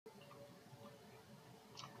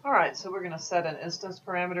All right, so we're going to set an instance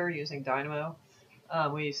parameter using Dynamo.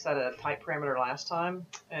 We set a type parameter last time,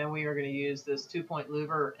 and we are going to use this 2-point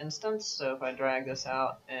louver instance. So if I drag this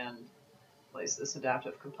out and place this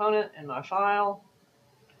adaptive component in my file,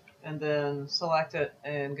 and then select it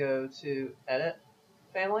and go to Edit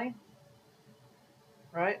Family,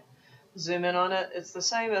 right? Zoom in on it. It's the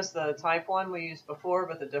same as the type one we used before,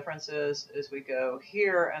 but the difference is we go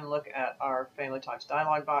here and look at our family types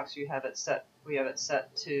dialog box. We have it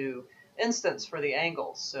set to instance for the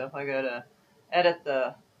angles. So if I go to edit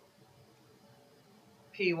the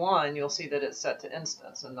P1, you'll see that it's set to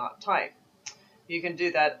instance and not type. You can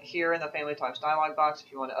do that here in the family types dialog box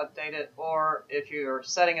if you want to update it, or if you're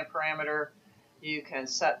setting a parameter, you can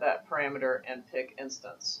set that parameter and pick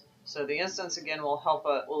instance. So the instance again will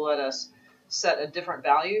let us set a different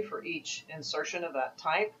value for each insertion of that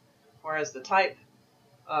type, whereas the type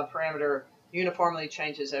parameter uniformly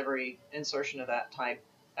changes every insertion of that type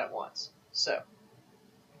at once. So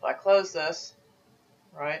if I close this,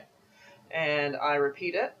 right, and I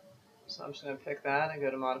repeat it, so I'm just going to pick that and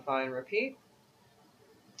go to modify and repeat.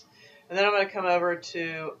 And then I'm going to come over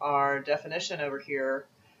to our definition over here,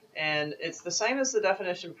 and it's the same as the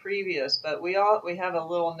definition previous, but we have a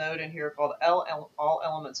little note in here called all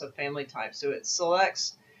elements of family type. So it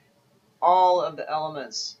selects all of the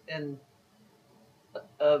elements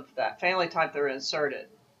of that family type that are inserted,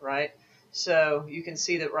 right? So you can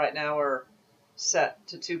see that right now we're set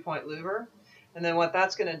to 2-point louver, and then what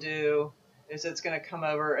that's going to do is it's going to come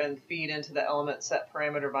over and feed into the element set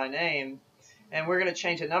parameter by name, and we're going to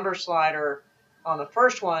change a number slider on the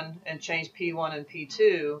first one and change P1 and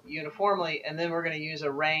P2 uniformly, and then we're going to use a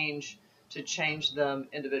range to change them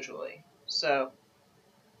individually. So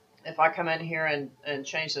if I come in here and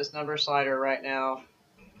change this number slider right now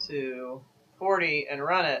to 40 and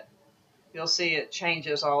run it, you'll see it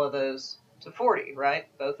changes all of those to 40, right?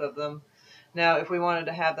 Both of them. Now, if we wanted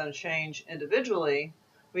to have them change individually,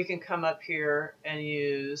 we can come up here and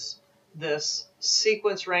use this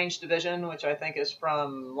sequence range division, which I think is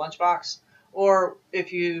from Lunchbox. Or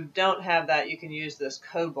if you don't have that, you can use this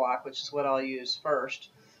code block, which is what I'll use first.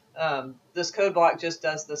 This code block just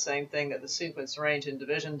does the same thing that the sequence range and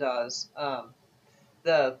division does.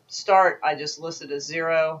 The start I just listed as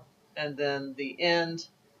 0, and then the end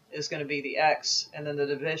is going to be the X, and then the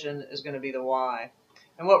division is going to be the Y.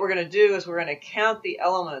 And what we're going to do is we're going to count the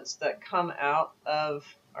elements that come out of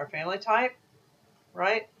our family type,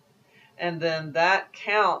 right? And then that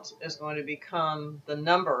count is going to become the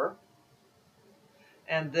number.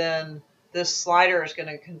 And then this slider is going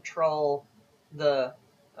to control the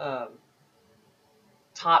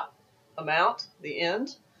top amount, the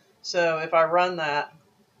end. So if I run that,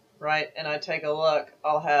 right, and I take a look,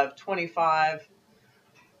 I'll have 25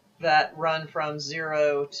 that run from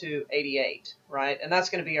 0 to 88, right? And that's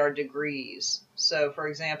going to be our degrees. So for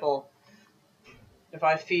example, if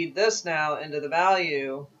I feed this now into the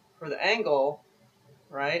value for the angle,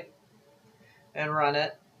 right, and run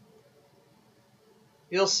it,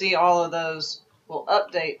 you'll see all of those will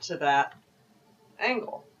update to that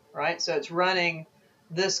angle, right? So it's running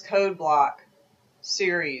this code block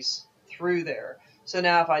series through there. So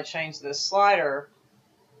now if I change this slider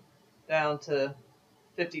down to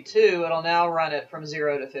 52, it'll now run it from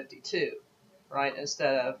 0 to 52, right?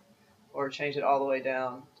 Instead of, or change it all the way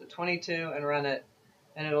down to 22 and run it,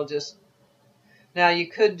 and it'll just, now you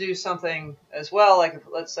could do something as well, like if,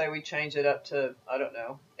 let's say we change it up to, I don't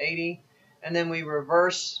know, 80, and then we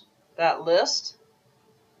reverse that list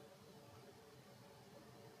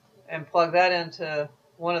and plug that into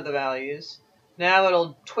one of the values. Now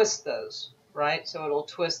it'll twist those, right? So it'll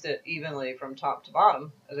twist it evenly from top to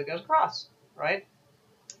bottom as it goes across, right?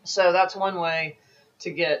 So that's one way to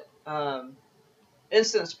get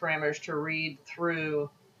instance parameters to read through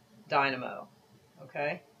Dynamo,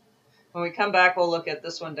 okay? When we come back, we'll look at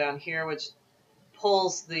this one down here, which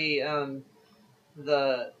pulls the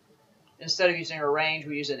instead of using a range,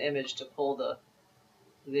 we use an image to pull the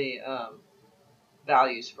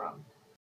values from.